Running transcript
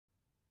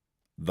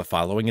The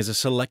following is a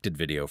selected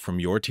video from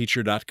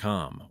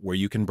yourteacher.com, where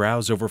you can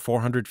browse over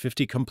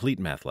 450 complete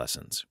math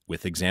lessons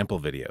with example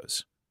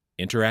videos,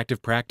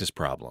 interactive practice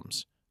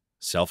problems,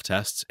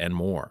 self-tests, and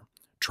more.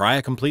 Try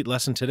a complete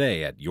lesson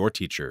today at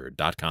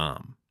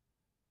yourteacher.com.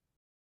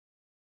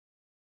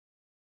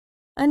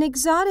 An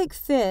exotic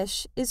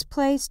fish is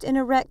placed in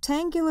a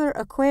rectangular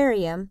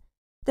aquarium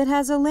that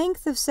has a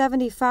length of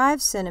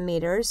 75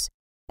 centimeters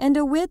and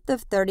a width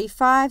of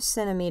 35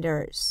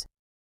 centimeters.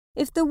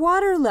 If the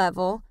water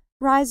level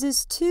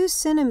rises 2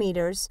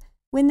 centimeters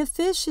when the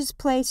fish is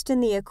placed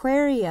in the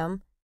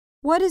aquarium,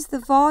 what is the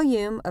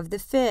volume of the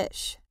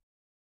fish?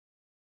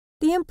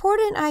 The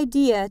important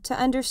idea to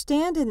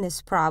understand in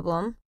this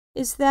problem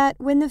is that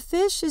when the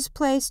fish is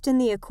placed in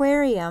the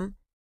aquarium,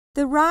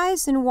 the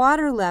rise in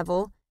water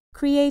level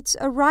creates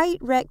a right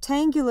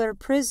rectangular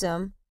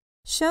prism,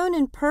 shown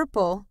in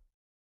purple,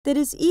 that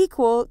is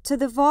equal to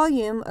the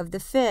volume of the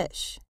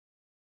fish.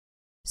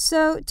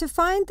 So, to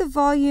find the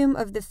volume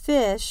of the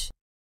fish,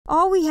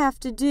 all we have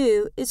to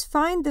do is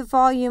find the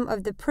volume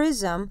of the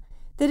prism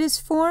that is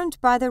formed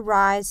by the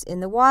rise in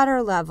the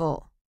water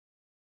level.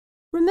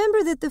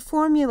 Remember that the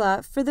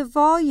formula for the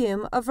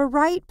volume of a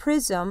right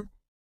prism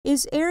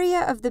is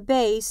area of the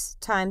base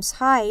times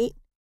height,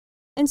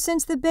 and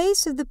since the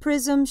base of the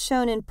prism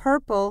shown in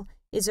purple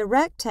is a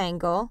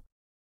rectangle,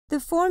 the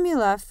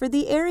formula for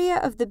the area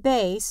of the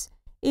base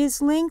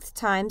is length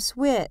times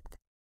width.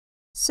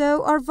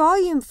 So our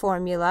volume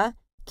formula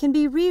can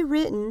be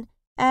rewritten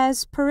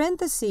as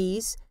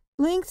parentheses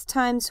length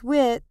times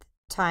width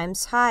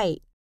times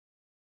height.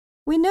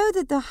 We know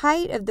that the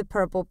height of the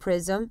purple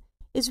prism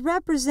is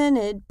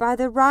represented by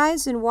the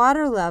rise in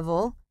water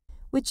level,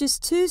 which is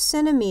 2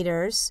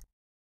 centimeters,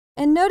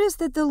 and notice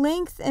that the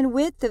length and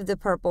width of the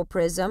purple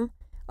prism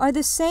are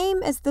the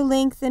same as the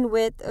length and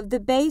width of the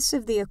base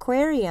of the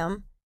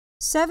aquarium,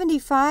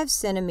 75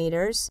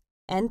 centimeters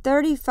and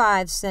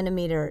 35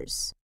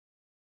 centimeters.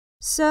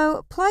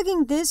 So,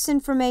 plugging this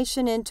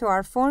information into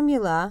our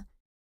formula,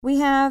 we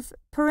have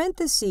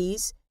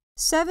parentheses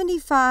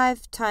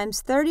 75 times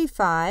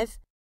 35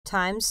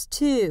 times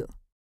 2,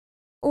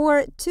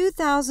 or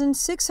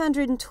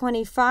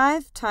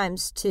 2,625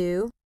 times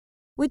 2,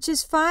 which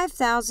is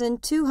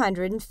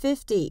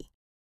 5,250.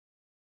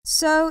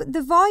 So,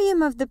 the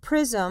volume of the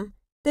prism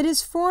that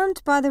is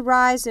formed by the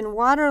rise in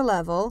water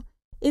level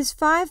is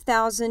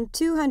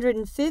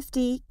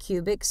 5,250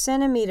 cubic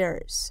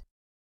centimeters.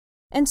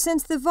 And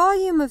since the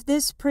volume of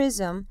this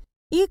prism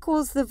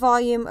equals the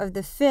volume of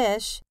the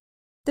fish,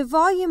 the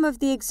volume of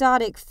the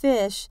exotic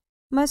fish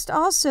must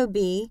also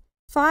be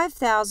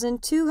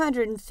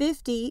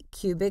 5,250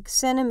 cubic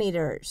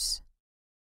centimeters.